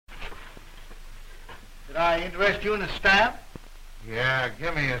Did I interest you in a stamp? Yeah,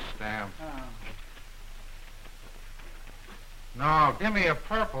 give me a stamp. Oh. No, give me a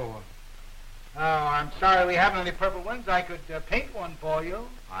purple one. Oh, I'm sorry we haven't any purple ones. I could paint one for you.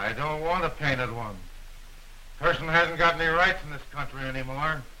 I don't want a painted one. Person hasn't got any rights in this country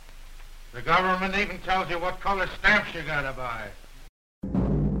anymore. The government even tells you what color stamps you gotta buy.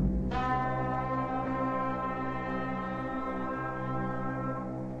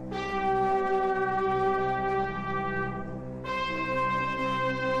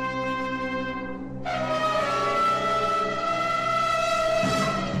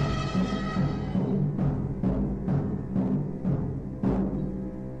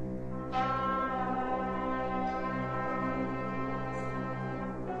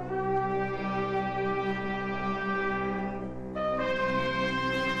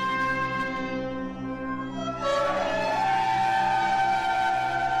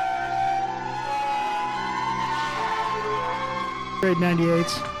 Grade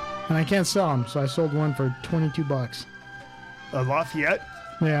 98s, and I can't sell them, so I sold one for $22. A Lafayette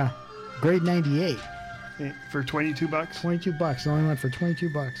Yeah, grade 98, for $22. $22. The only one for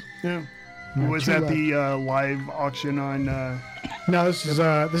 $22. Yeah. Yeah, Was two that left. the live auction on? No, this is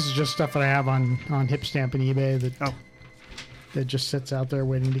just stuff that I have on Hipstamp and eBay that just sits out there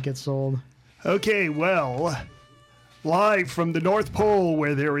waiting to get sold. Okay, well, live from the North Pole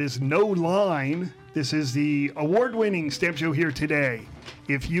where there is no line. This is the award-winning stamp show here today.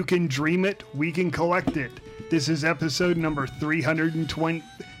 If you can dream it, we can collect it. This is episode number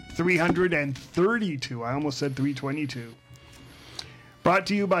 332. I almost said 322. Brought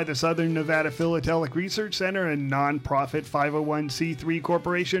to you by the Southern Nevada Philatelic Research Center, a nonprofit 501c3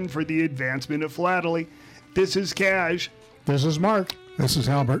 corporation for the advancement of philately. This is Cash. This is Mark. This is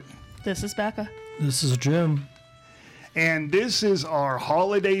Albert. This is Becca. This is Jim. And this is our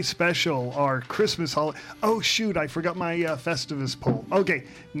holiday special, our Christmas holiday. Oh, shoot, I forgot my Festivus poll. Okay,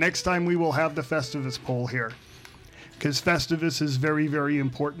 next time we will have the Festivus poll here, because Festivus is very, very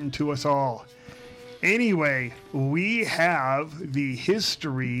important to us all. Anyway, we have the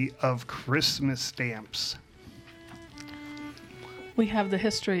history of Christmas stamps. We have the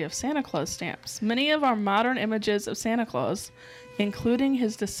history of Santa Claus stamps. Many of our modern images of Santa Claus, including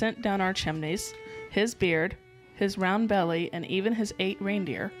his descent down our chimneys, his beard, his round belly, and even his 8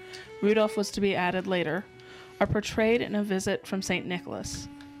 reindeer, Rudolph was to be added later, are portrayed in A Visit from St. Nicholas,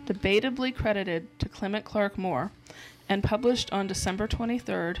 debatably credited to Clement Clarke Moore, and published on December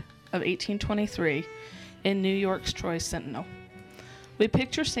 23rd of 1823 in New York's Troy Sentinel. We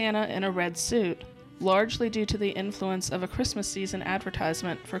picture Santa in a red suit, largely due to the influence of a Christmas season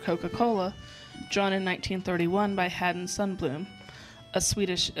advertisement for Coca-Cola, drawn in 1931 by Haddon Sundblom, a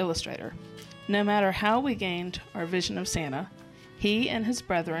Swedish illustrator. No matter how we gained our vision of Santa, he and his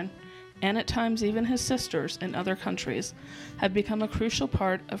brethren, and at times even his sisters in other countries, have become a crucial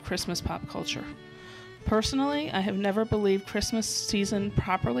part of Christmas pop culture. Personally, I have never believed Christmas season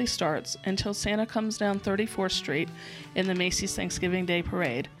properly starts until Santa comes down 34th Street in the Macy's Thanksgiving Day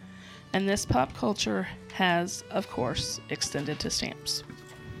Parade, and this pop culture has, of course, extended to stamps.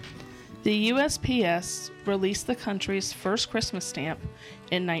 The USPS released the country's first Christmas stamp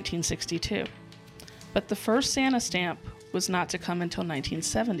in 1962, but the first Santa stamp was not to come until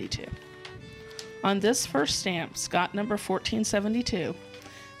 1972. On this first stamp, Scott number 1472,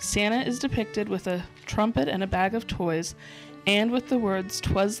 Santa is depicted with a trumpet and a bag of toys, and with the words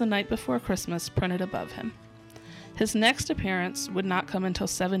 "'Twas the night before Christmas" printed above him. His next appearance would not come until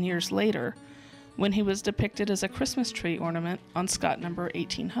 7 years later, when he was depicted as a Christmas tree ornament on Scott number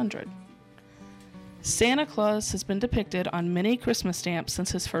 1800. Santa Claus has been depicted on many Christmas stamps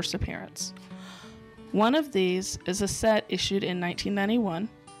since his first appearance. One of these is a set issued in 1991,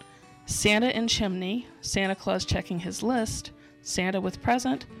 Santa in Chimney, Santa Claus checking his list, Santa with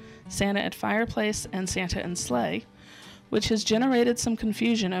present, Santa at fireplace, and Santa in sleigh, which has generated some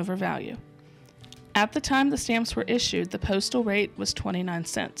confusion over value. At the time the stamps were issued, the postal rate was 29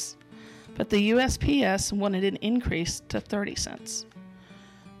 cents, but the USPS wanted an increase to 30 cents.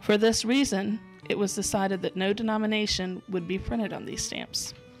 For this reason, it was decided that no denomination would be printed on these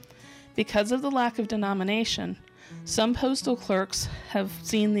stamps. Because of the lack of denomination, some postal clerks have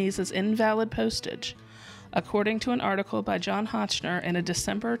seen these as invalid postage, according to an article by John Hotchner in a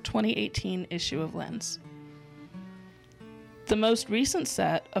December 2018 issue of Lens. The most recent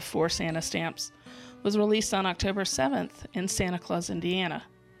set of 4 Santa stamps was released on October 7th in Santa Claus, Indiana.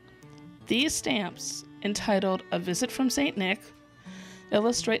 These stamps, entitled A Visit from St. Nick,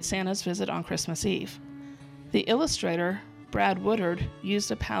 illustrate Santa's visit on Christmas Eve. The illustrator, Brad Woodard,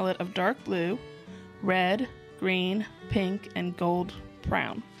 used a palette of dark blue, red, green, pink, and gold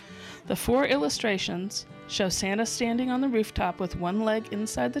brown. The 4 illustrations show Santa standing on the rooftop with one leg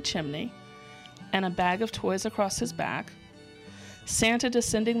inside the chimney and a bag of toys across his back, Santa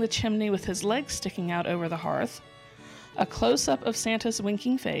descending the chimney with his legs sticking out over the hearth, a close-up of Santa's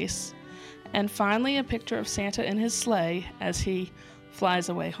winking face, and finally a picture of Santa in his sleigh as he flies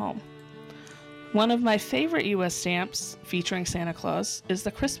away home. One of my favorite U.S. stamps featuring Santa Claus is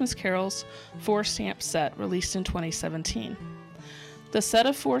the Christmas Carols 4-stamp set released in 2017. The set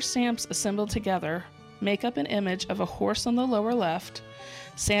of 4 stamps assembled together make up an image of a horse on the lower left,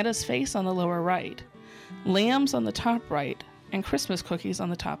 Santa's face on the lower right, lambs on the top right, and Christmas cookies on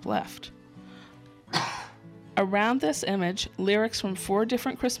the top left. Around this image, lyrics from 4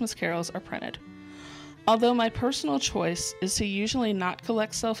 different Christmas carols are printed. Although my personal choice is to usually not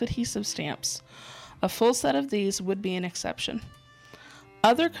collect self-adhesive stamps, a full set of these would be an exception.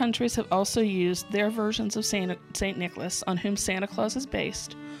 Other countries have also used their versions of Saint Nicholas, on whom Santa Claus is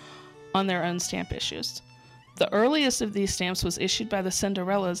based, on their own stamp issues. The earliest of these stamps was issued by the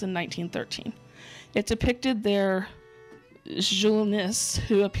Cinderellas in 1913. It depicted their Juleness,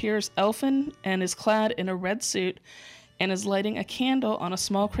 who appears elfin and is clad in a red suit and is lighting a candle on a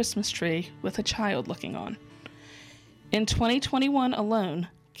small Christmas tree with a child looking on. In 2021 alone,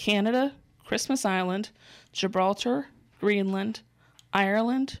 Canada, Christmas Island, Gibraltar, Greenland,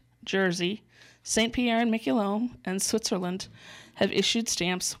 Ireland, Jersey, St. Pierre and Miquelon, and Switzerland have issued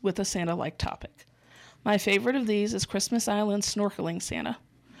stamps with a Santa-like topic. My favorite of these is Christmas Island Snorkeling Santa.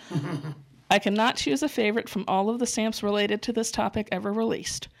 I cannot choose a favorite from all of the stamps related to this topic ever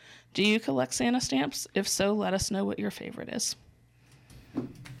released. Do you collect Santa stamps? If so, let us know what your favorite is.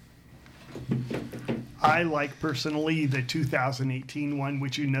 I like personally the 2018 one,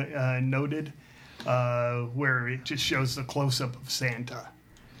 which you noted, where it just shows the close-up of Santa.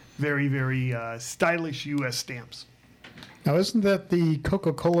 Very, very stylish U.S. stamps. Now, isn't that the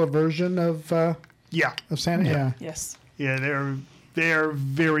Coca-Cola version of Santa? Yeah. Yes. Yeah, they're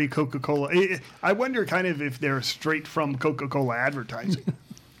very Coca-Cola. I wonder kind of if they're straight from Coca-Cola advertising.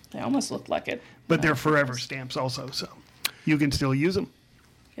 They almost look like it. But they're forever stamps also, so you can still use them.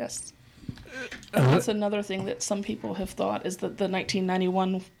 Yes. That's another thing that some people have thought is that the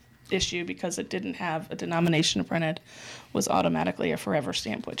 1991 issue, because it didn't have a denomination printed, was automatically a forever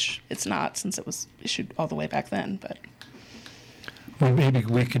stamp, which it's not, since it was issued all the way back then. But Well, maybe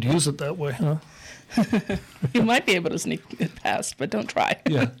we could use it that way, huh? you might be able to sneak it past, but don't try.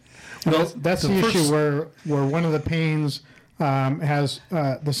 Yeah. Well, that's the issue where one of the panes has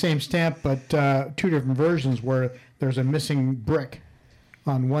the same stamp, but 2 different versions where there's a missing brick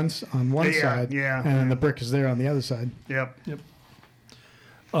on one side, and then the brick is there on the other side. Yep.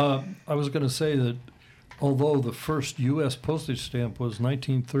 I was going to say that although the first U.S. postage stamp was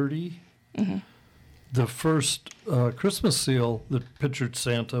 1930, the first Christmas seal that pictured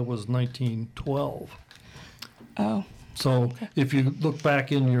Santa was 1912. Oh. So if you look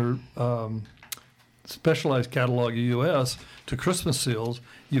back in your specialized catalog of U.S. to Christmas seals,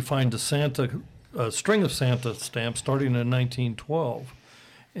 you find a string of Santa stamps starting in 1912.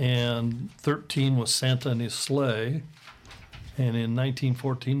 And 13 was Santa and his sleigh. And in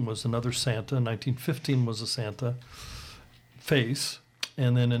 1914 was another Santa. 1915 was a Santa face.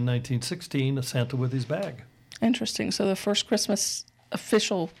 And then in 1916, a Santa with his bag. Interesting. So the first Christmas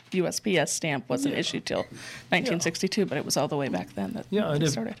official USPS stamp wasn't issued till 1962, but it was all the way back then that it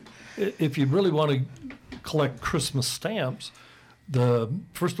started. If you really want to collect Christmas stamps, the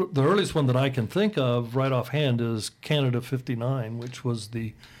earliest one that I can think of right offhand is Canada 59, which was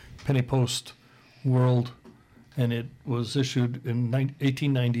the Penny Post World, and it was issued in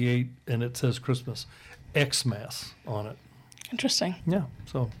 1898, and it says Christmas Xmas on it. Interesting. Yeah,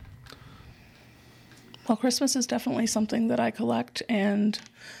 so. Well, Christmas is definitely something that I collect, and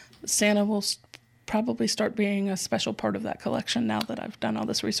Santa will probably start being a special part of that collection now that I've done all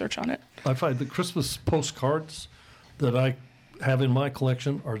this research on it. I find the Christmas postcards that I have in my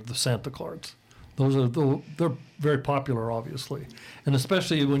collection are the Santa cards. They're very popular, obviously, and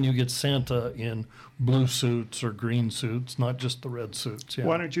especially when you get Santa in blue suits or green suits, not just the red suits. Yeah.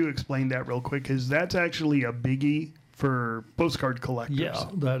 Why don't you explain that real quick? Because that's actually a biggie for postcard collectors. Yeah,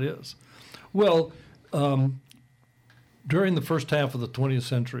 that is. Well, during the first half of the 20th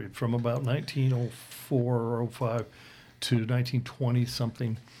century, from about 1904 or 05 to 1920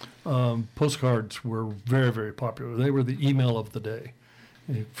 something, postcards were very, very popular. They were the email of the day.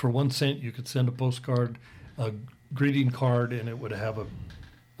 For 1 cent, you could send a postcard, a greeting card, and it would have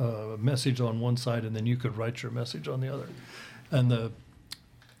a message on one side, and then you could write your message on the other. And the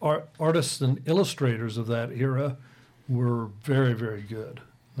artists and illustrators of that era were very, very good.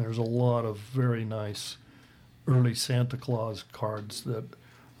 There's a lot of very nice early Santa Claus cards that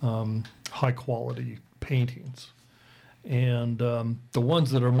high quality paintings. And the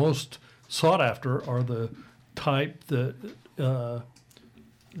ones that are most sought after are the type that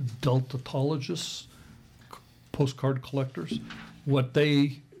deltatologists, postcard collectors, what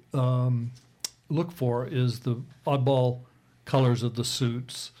they look for is the oddball colors of the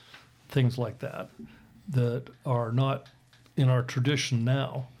suits, things like that, that are not in our tradition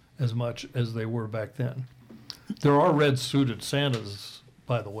now as much as they were back then. There are red suited Santas,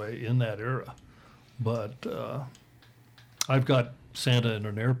 by the way, in that era, but I've got Santa in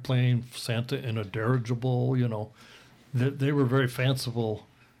an airplane, Santa in a dirigible, you know. They were very fanciful,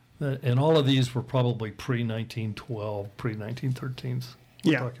 and all of these were probably pre-1912, pre-1913s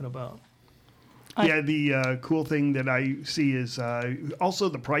we're talking about. Yeah, the cool thing that I see is also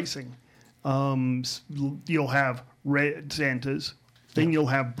the pricing. You'll have red Santas, then you'll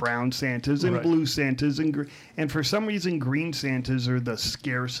have brown Santas and blue Santas, and for some reason green Santas are the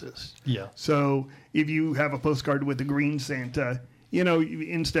scarcest. Yeah. So if you have a postcard with a green Santa, you know,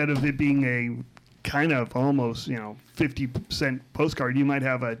 instead of it being a kind of almost, 50% postcard, you might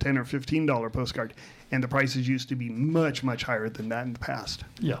have a $10 or $15 postcard, and the prices used to be much, much higher than that in the past.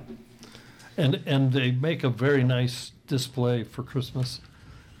 Yeah. And they make a very nice display for Christmas.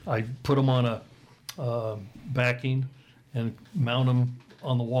 I put them on a backing and mount them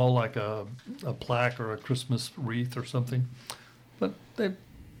on the wall like a plaque or a Christmas wreath or something. But they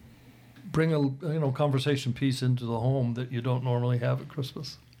bring a conversation piece into the home that you don't normally have at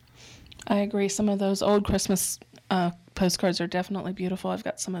Christmas. I agree. Some of those old Christmas postcards are definitely beautiful. I've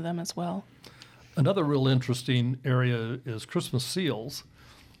got some of them as well. Another real interesting area is Christmas seals.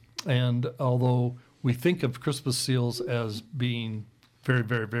 And although we think of Christmas seals as being very,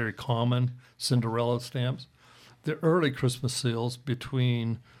 very, very common Cinderella stamps, the early Christmas seals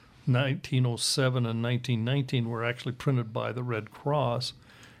between 1907 and 1919 were actually printed by the Red Cross.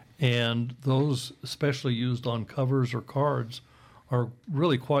 And those, especially used on covers or cards, are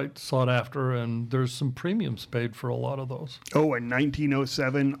really quite sought after, and there's some premiums paid for a lot of those. Oh, in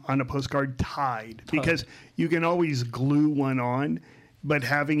 1907 on a postcard tied, because you can always glue one on, but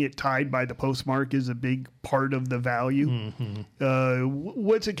having it tied by the postmark is a big part of the value. Mm-hmm.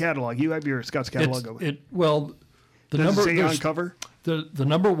 What's a catalog? You have your Scott's catalog over. The Does number it say on cover? The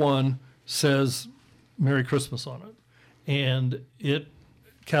number one says Merry Christmas on it, and it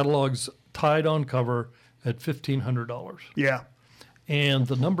catalogs tied on cover at $1,500. Yeah. And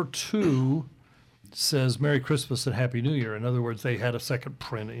the number two says Merry Christmas and Happy New Year. In other words, they had a second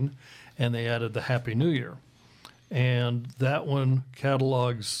printing, and they added the Happy New Year. And that one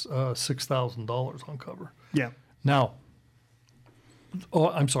catalogs $6,000 on cover. Yeah. Now,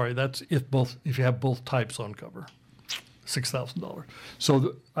 I'm sorry, that's if you have both types on cover, $6,000.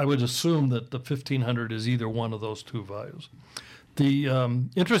 So I would assume that the $1,500 is either one of those two values. The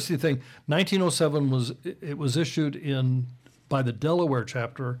interesting thing, 1907 was issued by the Delaware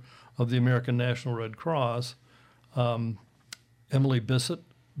chapter of the American National Red Cross. Emily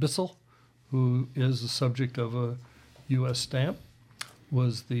Bissell, who is the subject of a U.S. stamp,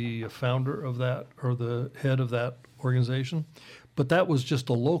 was the founder of that, or the head of that organization. But that was just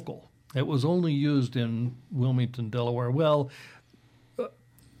a local. It was only used in Wilmington, Delaware,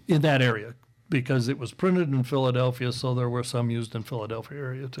 in that area, because it was printed in Philadelphia, so there were some used in Philadelphia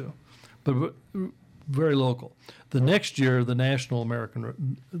area too. But very local. The next year, the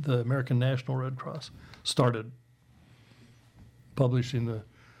American National Red Cross started printing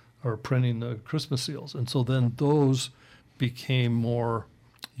the Christmas seals, and so then those became more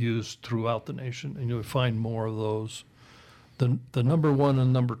used throughout the nation, and you would find more of those. The number one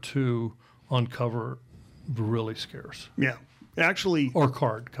and number two on cover were really scarce. Yeah, actually, or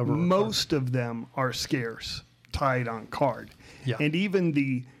card cover. Most of them are scarce, tied on card. Yeah, and even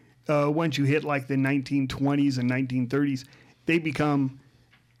the once you hit like the 1920s and 1930s, they become,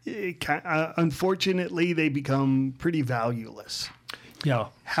 unfortunately, they become pretty valueless. Yeah.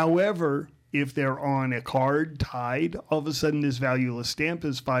 However, if they're on a card tied, all of a sudden this valueless stamp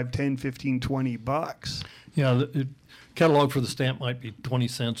is $5, $10, $15, $20. Yeah, the catalog for the stamp might be 20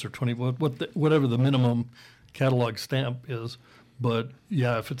 cents or 20, whatever the minimum catalog stamp is. But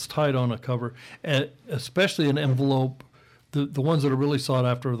yeah, if it's tied on a cover, especially an envelope, the ones that are really sought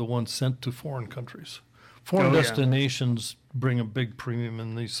after are the ones sent to foreign countries. Foreign destinations bring a big premium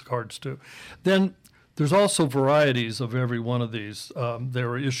in these cards too. Then there's also varieties of every one of these. They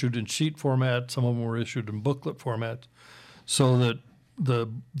were issued in sheet format. Some of them were issued in booklet format, so that the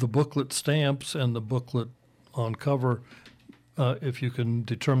booklet stamps and the booklet on cover, if you can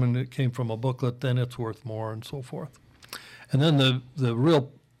determine it came from a booklet, then it's worth more and so forth. And then the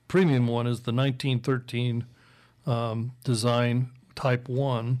real premium one is the 1913 design type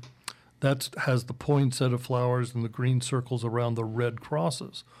 1, that has the poinsettia flowers and the green circles around the red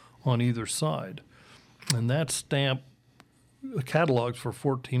crosses on either side. And that stamp catalogs for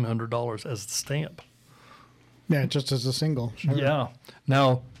 $1,400 as the stamp. Yeah, just as a single. Sure. Yeah.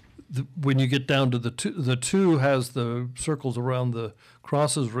 Now, when you get down to the two has the circles around the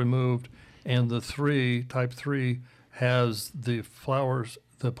crosses removed, and the type 3, has the flowers,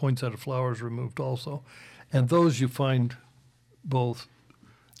 the poinsettia flowers removed also. And those you find both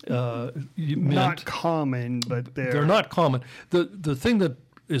not common, but they're not common. The thing that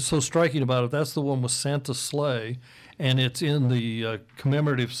is so striking about it, that's the one with Santa's sleigh, and it's in the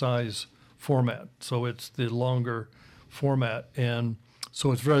commemorative size format. So it's the longer format, and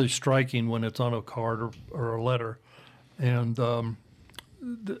so it's very striking when it's on a card or a letter. And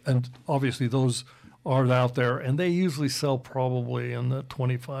obviously those are out there, and they usually sell probably in the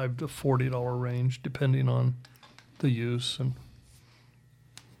 $25 to $40 range, depending on the use.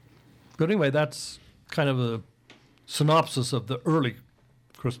 But anyway, that's kind of a synopsis of the early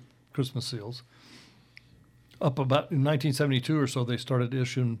Christmas seals. Up about in 1972 or so, they started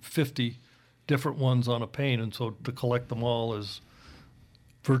issuing 50 different ones on a pane, and so to collect them all is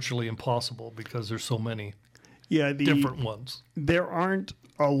virtually impossible because there's so many different ones. There aren't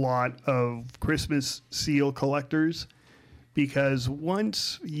a lot of Christmas seal collectors because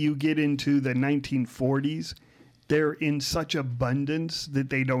once you get into the 1940s, they're in such abundance that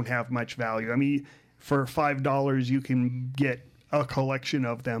they don't have much value. I mean, for $5, you can get a collection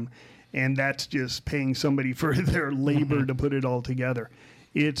of them, and that's just paying somebody for their labor to put it all together.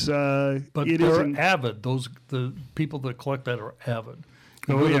 But they're avid. The people that collect that are avid.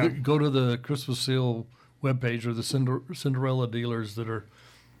 Go to the Christmas seal webpage or the Cinderella dealers that are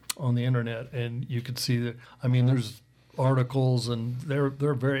on the internet, and you can see that. I mean, there's articles, and they're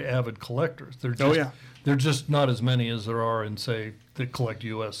very avid collectors. They're just not as many as there are in, say, that collect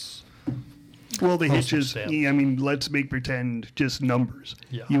U.S. Well, the hitch is, I mean, let's make pretend just numbers.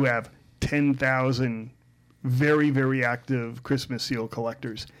 Yeah. You have 10,000 very, very active Christmas seal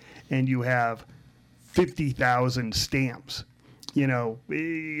collectors, and you have 50,000 stamps. You know,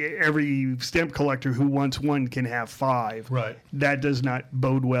 every stamp collector who wants one can have 5. Right. That does not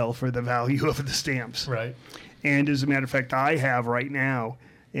bode well for the value of the stamps. Right. And as a matter of fact, I have right now,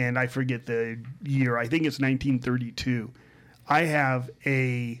 and I forget the year, I think it's 1932. I have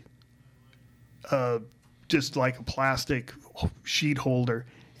just like a plastic sheet holder,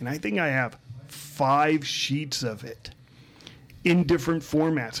 and I think I have 5 sheets of it in different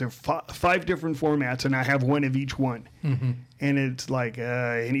formats. There are 5 different formats, and I have one of each one. Mm-hmm. And it's like,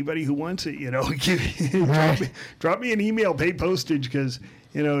 anybody who wants it, you know, drop me an email, pay postage, because,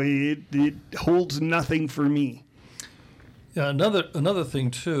 you know, it holds nothing for me. Yeah, another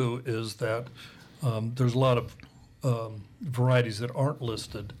thing, too, is that there's a lot of varieties that aren't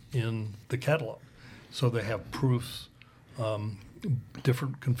listed in the catalog. So they have proofs,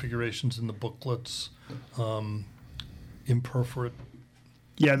 different configurations in the booklets, imperforate.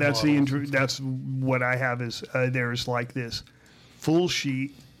 Yeah, that's that's what I have is there's like this full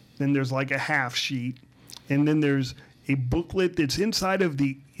sheet, then there's like a half sheet, and then there's a booklet that's inside of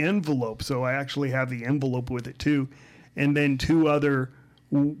the envelope. So I actually have the envelope with it too, and then 2 other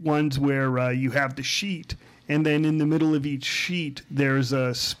ones where you have the sheet, and then in the middle of each sheet there's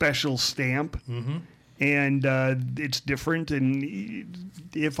a special stamp. Mm-hmm. And it's different. And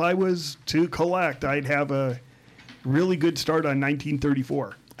if I was to collect, I'd have a really good start on 1934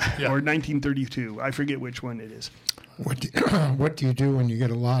 or 1932. I forget which one it is. What do you do when you get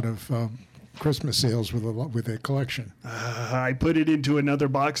a lot of Christmas sales with a collection? I put it into another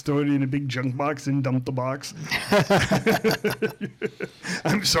box, throw it in a big junk box, and dump the box.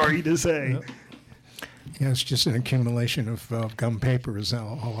 I'm sorry to say. Yep. Yeah, it's just an accumulation of gum paper is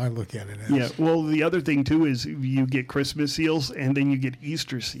how I look at it as. Yeah, well, the other thing, too, is you get Christmas seals, and then you get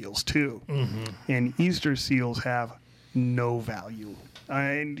Easter seals, too. Mm-hmm. And Easter seals have no value.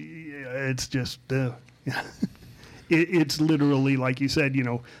 And it's just, it's literally, like you said, you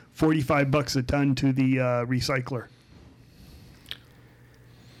know, $45 a ton to the recycler.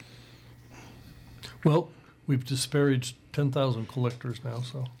 Well, we've disparaged 10,000 collectors now,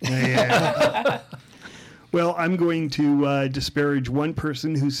 so. Yeah. Well, I'm going to disparage one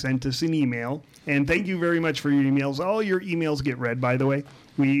person who sent us an email. And thank you very much for your emails. All your emails get read, by the way.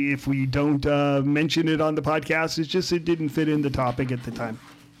 If we don't mention it on the podcast, it's just it didn't fit in the topic at the time.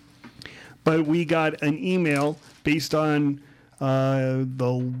 But we got an email based on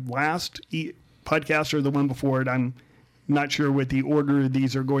the last podcast or the one before it. I'm not sure what the order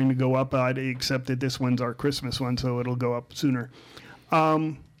these are going to go up at, except that this one's our Christmas one, so it'll go up sooner.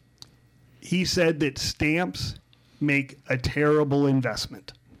 He said that stamps make a terrible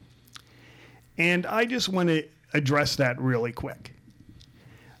investment. And I just want to address that really quick.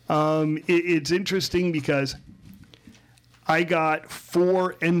 It's interesting because I got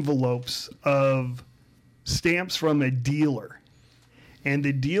 4 envelopes of stamps from a dealer. And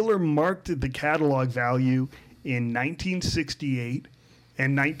the dealer marked the catalog value in 1968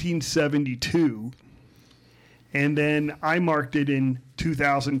 and 1972. And then I marked it in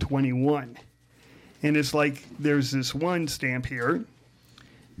 2021. And it's like there's this one stamp here,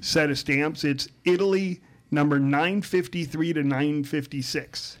 set of stamps. It's Italy number 953 to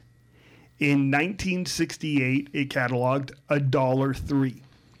 956. In 1968, it cataloged $1.03.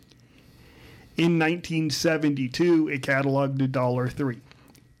 In 1972, it cataloged $1.03.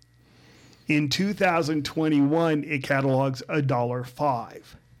 In 2021, it catalogs $1.05.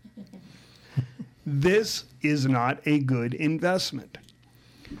 This is not a good investment.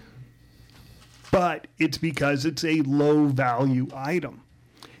 But it's because it's a low value item.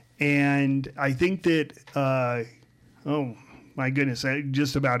 And I think that, oh my goodness,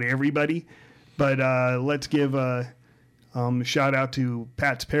 just about everybody. But let's give a shout out to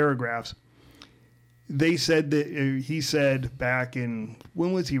Pat's Paragraphs. They said that he said back in,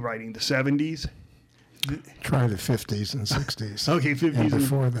 when was he writing? The 70s? Try the 50s and 60s. Okay, 50s. And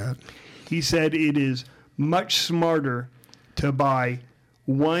before that. He said it is much smarter to buy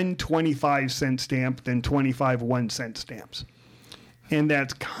 1 25-cent stamp than 25 1-cent stamps. And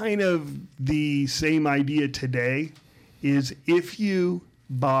that's kind of the same idea today, is if you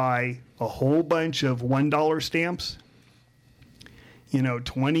buy a whole bunch of $1 stamps,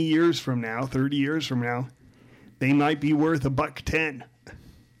 20 years from now, 30 years from now, they might be worth $1.10.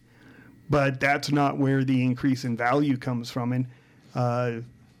 But that's not where the increase in value comes from. And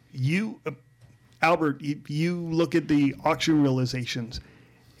Albert, you look at the auction realizations.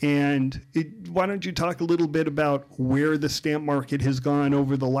 And why don't you talk a little bit about where the stamp market has gone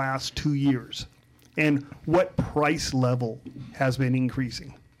over the last 2 years and what price level has been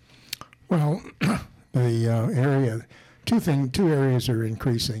increasing? Well, the area, two areas are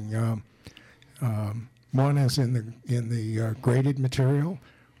increasing. One is in the graded material.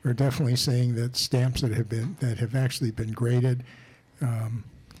 We're definitely seeing that stamps that have actually been graded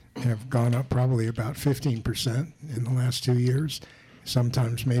have gone up probably about 15% in the last 2 years.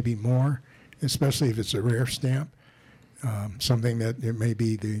 Sometimes maybe more, especially if it's a rare stamp, something that it may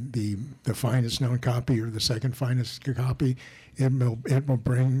be the finest known copy or the second finest copy. It will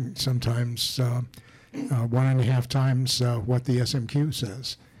bring sometimes 1.5 times what the SMQ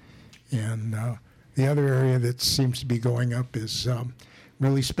says. And the other area that seems to be going up is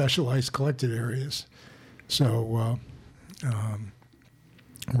really specialized collected areas. So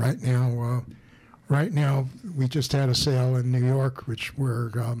right now, we just had a sale in New York,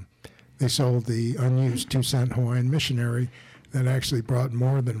 where they sold the unused 2-cent Hawaiian missionary that actually brought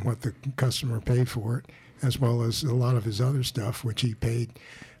more than what the customer paid for it, as well as a lot of his other stuff, which he paid.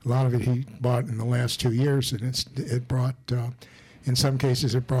 A lot of it he bought in the last 2 years, and it brought, in some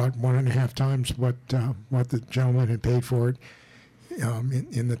cases, it brought 1.5 times what the gentleman had paid for it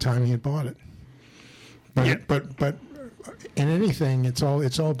in the time he had bought it. But in anything, it's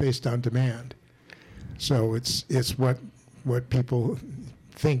all based on demand. So it's what people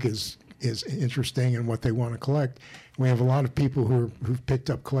think is interesting and what they want to collect. We have a lot of people who've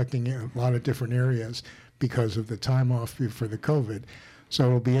picked up collecting in a lot of different areas because of the time off for the COVID. So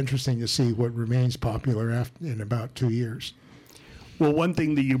it'll be interesting to see what remains popular in about 2 years. Well, one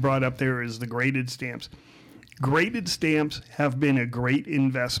thing that you brought up there is the graded stamps. Graded stamps have been a great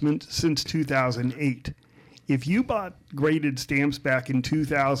investment since 2008. If you bought graded stamps back in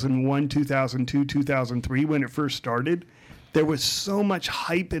 2001, 2002, 2003, when it first started, there was so much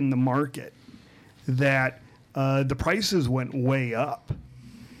hype in the market that the prices went way up.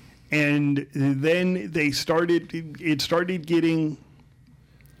 And then it started getting,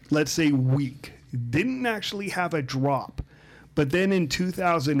 let's say, weak. Didn't actually have a drop. But then in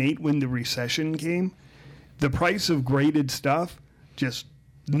 2008, when the recession came, the price of graded stuff just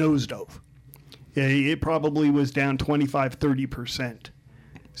nosedove. It probably was down 25, 30%.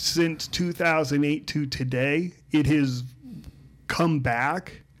 Since 2008 to today, it has come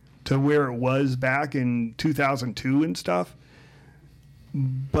back to where it was back in 2002 and stuff.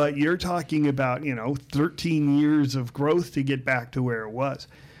 But you're talking about, 13 years of growth to get back to where it was.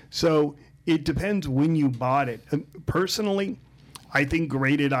 So it depends when you bought it. Personally, I think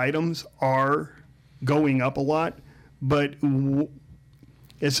graded items are going up a lot, but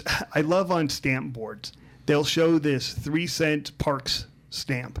I love on stamp boards. They'll show this 3-cent Parks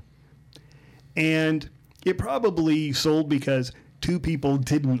stamp. And it probably sold because two people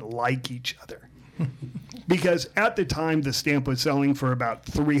didn't like each other. Because at the time, the stamp was selling for about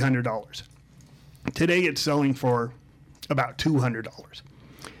 $300. Today, it's selling for about $200.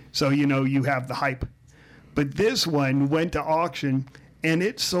 So, you have the hype. But this one went to auction, and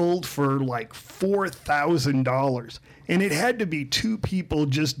it sold for like $4,000. And it had to be two people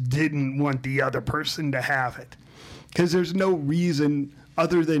just didn't want the other person to have it. Because there's no reason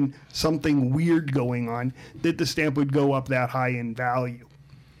other than something weird going on that the stamp would go up that high in value.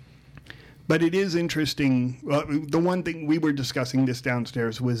 But it is interesting. The one thing we were discussing this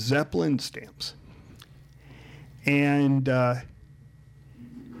downstairs was Zeppelin stamps. And the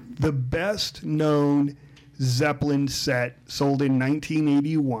best known Zeppelin set sold in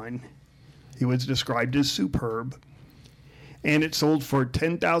 1981. It was described as superb. And it sold for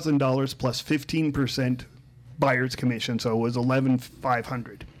 $10,000 plus 15% buyer's commission, so it was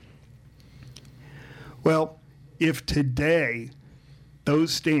 $11,500. Well, if today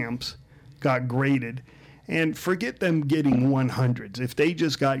those stamps got graded, and forget them getting 100s, if they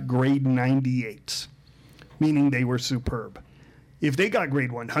just got grade 98s, meaning they were superb. If they got grade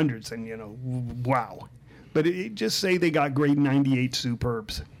 100s, then, wow. But just say they got grade 98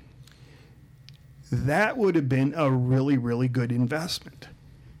 superbs. That would have been a really, really good investment.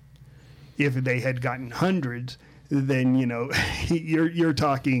 If they had gotten hundreds, then, you're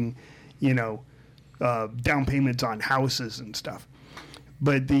talking, down payments on houses and stuff.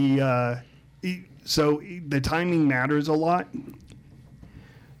 But so the timing matters a lot.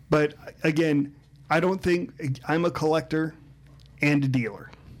 But again, I don't think I'm a collector and a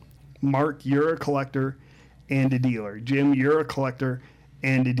dealer. Mark, you're a collector and a dealer. Jim, you're a collector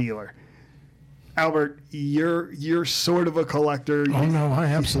and a dealer. Albert, you're sort of a collector. Oh no, I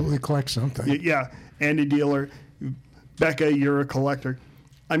absolutely collect something. Yeah, and a dealer. Becca, you're a collector.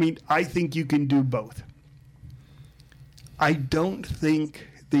 I mean, I think you can do both. I don't think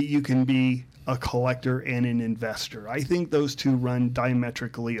that you can be a collector and an investor. I think those two run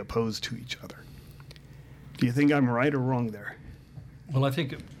diametrically opposed to each other. Do you think I'm right or wrong there? Well, I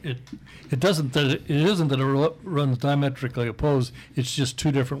think it isn't that it runs diametrically opposed. It's just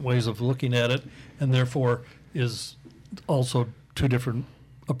two different ways of looking at it, and therefore is also two different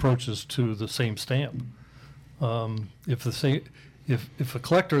approaches to the same stamp. If a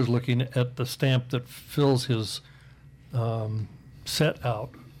collector is looking at the stamp that fills his set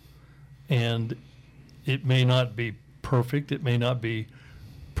out, and it may not be perfect, it may not be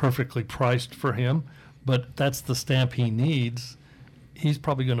perfectly priced for him, but that's the stamp he needs. He's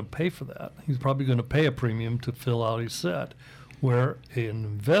probably going to pay for that. He's probably going to pay a premium to fill out his set, where an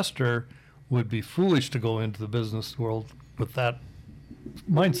investor would be foolish to go into the business world with that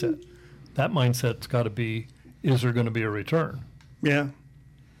mindset. That mindset's got to be, is there going to be a return? Yeah.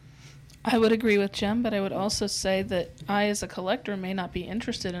 I would agree with Jim, but I would also say that I, as a collector, may not be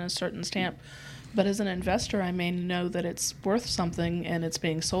interested in a certain stamp, but as an investor, I may know that it's worth something and it's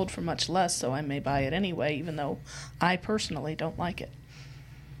being sold for much less, so I may buy it anyway, even though I personally don't like it.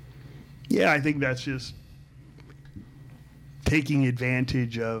 Yeah, I think that's just taking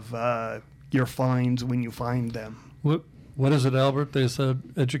advantage of your finds when you find them. What is it, Albert? They said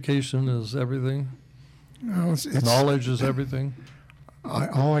education is everything. No, it's knowledge is everything.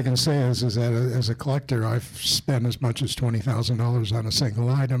 All I can say is that as a collector, I've spent as much as $20,000 on a single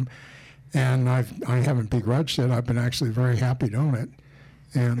item, and I haven't begrudged it. I've been actually very happy to own it.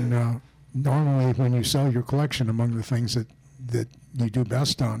 And normally, when you sell your collection, among the things that you do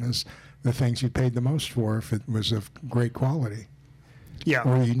best on is the things you paid the most for, if it was of great quality,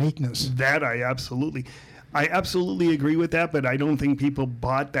 or uniqueness. That I absolutely agree with that, but I don't think people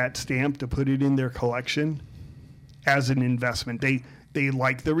bought that stamp to put it in their collection as an investment. They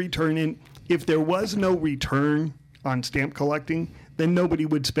like the return. And if there was no return on stamp collecting, then nobody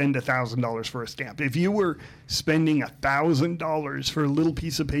would spend $1,000 for a stamp. If you were spending $1,000 for a little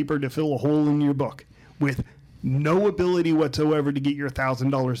piece of paper to fill a hole in your book with no ability whatsoever to get your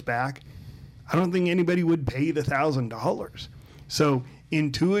 $1,000 back, I don't think anybody would pay the $1,000. So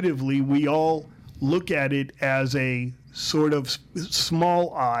intuitively, we all look at it as a sort of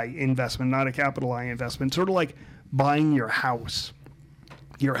small I investment, not a capital I investment, sort of like buying your house.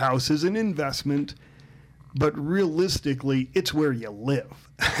 Your house is an investment, but realistically, it's where you live.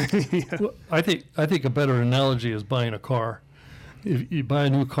 Well, I think a better analogy is buying a car. If you buy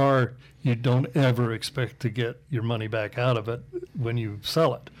a new car, you don't ever expect to get your money back out of it when you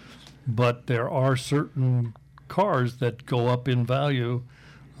sell it. But there are certain cars that go up in value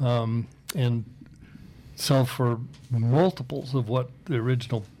and sell for multiples of what the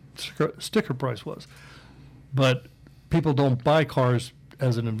original sticker price was. But people don't buy cars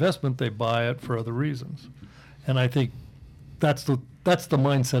as an investment; they buy it for other reasons. And I think that's the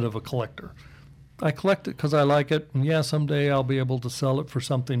mindset of a collector. I collect it because I like it, and yeah, someday I'll be able to sell it for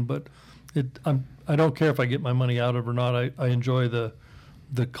something. But I don't care if I get my money out of it or not. I enjoy the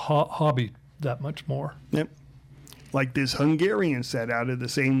hobby that much more. Yep. Like this Hungarian set out of the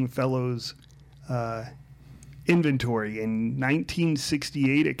same fellow's inventory. In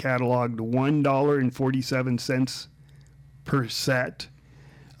 1968, it cataloged $1.47 per set.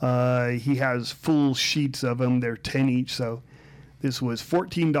 He has full sheets of them. They're 10 each, so this was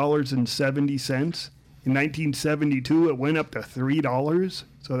 $14.70. In 1972, it went up to $3,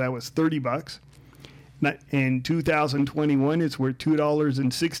 so that was $30. In 2021, it's worth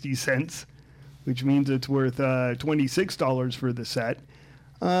 $2.60, which means it's worth $26 for the set.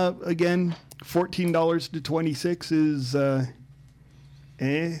 Again, $14 to $26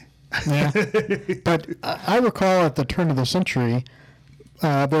 is Yeah. But I recall at the turn of the century,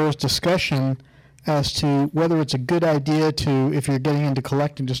 there was discussion as to whether it's a good idea to, if you're getting into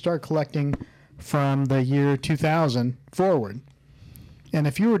collecting, to start collecting from the year 2000 forward. And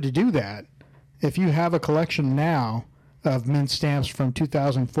if you were to do that, if you have a collection now of mint stamps from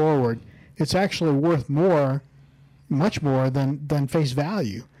 2000 forward, it's actually worth more, much more than face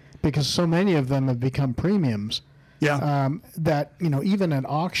value, because so many of them have become premiums. Yeah. That, even at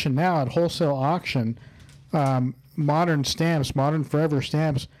auction now, at wholesale auction, modern stamps, modern forever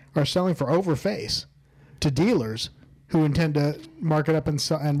stamps, are selling for over face to dealers who intend to mark it up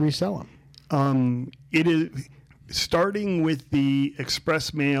and resell them. It is starting with the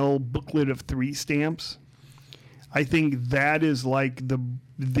Express Mail booklet of 3 stamps. I think that is like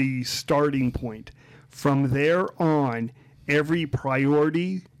the starting point. From there on, every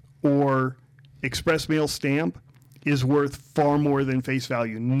priority or Express Mail stamp is worth far more than face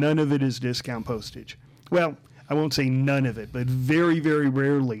value. None of it is discount postage. Well, I won't say none of it, but very, very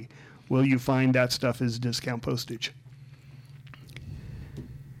rarely will you find that stuff is discount postage.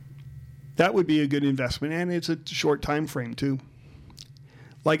 That would be a good investment, and it's a short time frame too.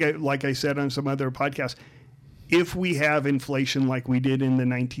 Like I said on some other podcasts, if we have inflation like we did in the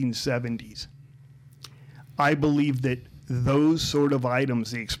 1970s, I believe that those sort of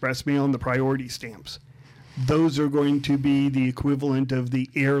items, the Express Mail and the priority stamps, those are going to be the equivalent of the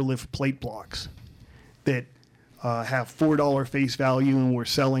airlift plate blocks that have $4 face value, and we're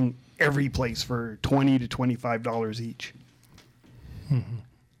selling every place for $20 to $25 each. Mm-hmm.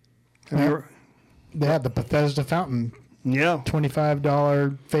 They have the Bethesda fountain. Yeah.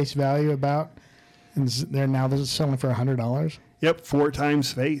 $25 face value about, and they're selling for $100. Yep, 4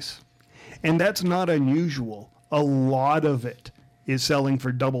 times face. And that's not unusual. A lot of it is selling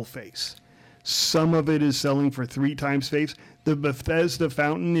for double face. Some of it is selling for 3 times face. The Bethesda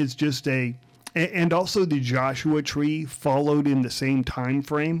fountain is just and also the Joshua Tree followed in the same time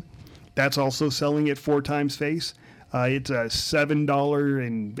frame. That's also selling at 4 times face. It's a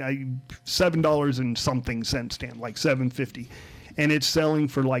 $7 and something cent stamp, like $7.50, and it's selling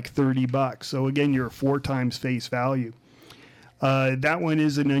for like $30. So again, you're 4 times face value. That one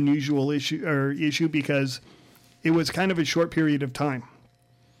is an unusual issue because it was kind of a short period of time.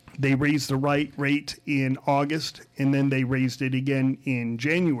 They raised the rate in August, and then they raised it again in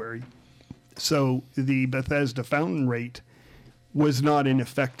January. So the Bethesda fountain rate was not in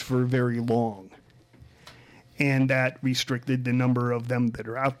effect for very long. And that restricted the number of them that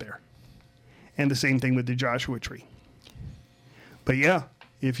are out there. And the same thing with the Joshua Tree. But yeah,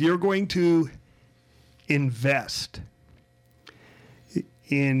 if you're going to invest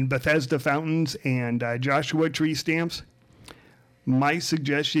in Bethesda fountains and Joshua Tree stamps, my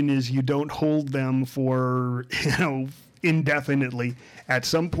suggestion is you don't hold them for, indefinitely. At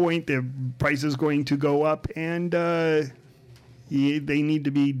some point, the price is going to go up, and they need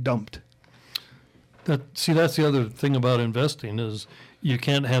to be dumped. That's the other thing about investing is you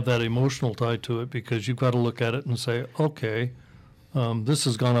can't have that emotional tie to it, because you've got to look at it and say, okay, this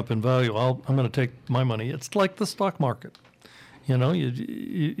has gone up in value. I'm going to take my money. It's like the stock market.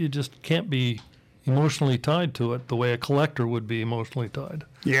 You just can't be emotionally tied to it the way a collector would be emotionally tied.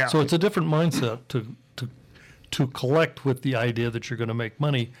 Yeah. So it's a different mindset to collect with the idea that you're going to make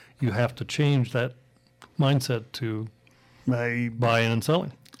money. You have to change that mindset to buying and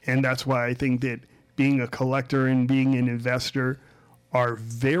selling. And that's why I think that being a collector and being an investor are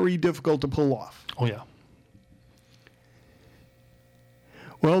very difficult to pull off. Oh, yeah.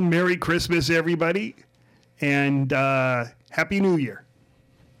 Well, Merry Christmas, everybody, and Happy New Year.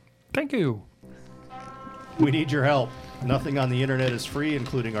 Thank you. We need your help. Nothing on the internet is free,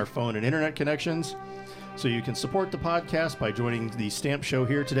 including our phone and internet connections. So you can support the podcast by joining the Stamp Show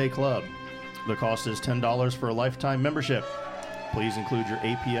Here Today Club. The cost is $10 for a lifetime membership. Please include your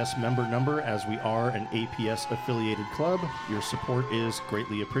APS member number, as we are an APS affiliated club. Your support is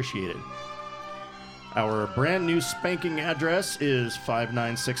greatly appreciated. Our brand new spanking address is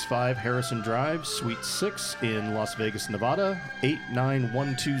 5965 Harrison Drive, Suite 6 in Las Vegas, Nevada,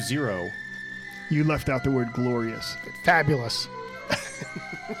 89120. You left out the word glorious. Fabulous.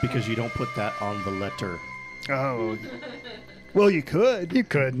 Because you don't put that on the letter. Oh. Well, you could. You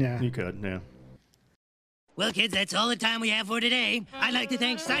could, yeah. You could, yeah. Well, kids, that's all the time we have for today. I'd like to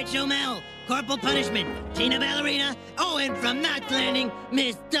thank Sideshow Mel, Corporal Punishment, Tina Ballerina, and from Knots Landing,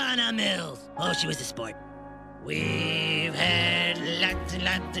 Miss Donna Mills. Oh, she was a sport. We've had lots and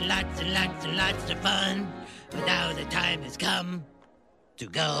lots and lots and lots and lots of fun, but now the time has come to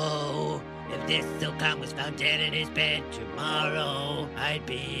go. If this silkcon was found dead in his bed tomorrow, I'd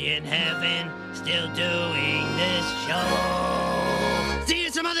be in heaven still doing this show. See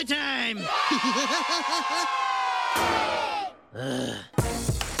you some other time.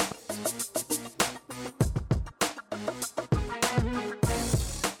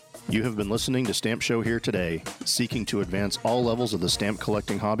 You have been listening to Stamp Show Here Today, seeking to advance all levels of the stamp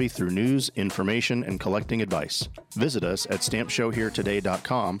collecting hobby through news, information, and collecting advice. Visit us at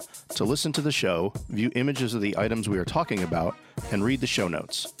stampshowheretoday.com to listen to the show, view images of the items we are talking about, and read the show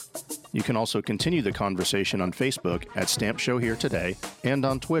notes. You can also continue the conversation on Facebook at Stamp Show Here Today and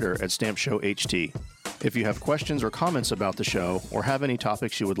on Twitter at Stamp Show HT. If you have questions or comments about the show or have any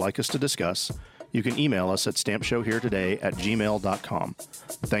topics you would like us to discuss, you can email us at stampshowheretoday@gmail.com.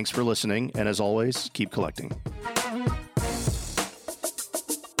 Thanks for listening, and as always, keep collecting.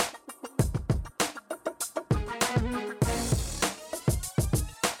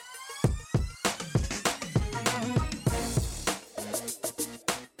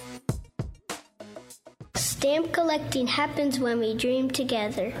 Stamp collecting happens when we dream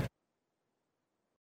together.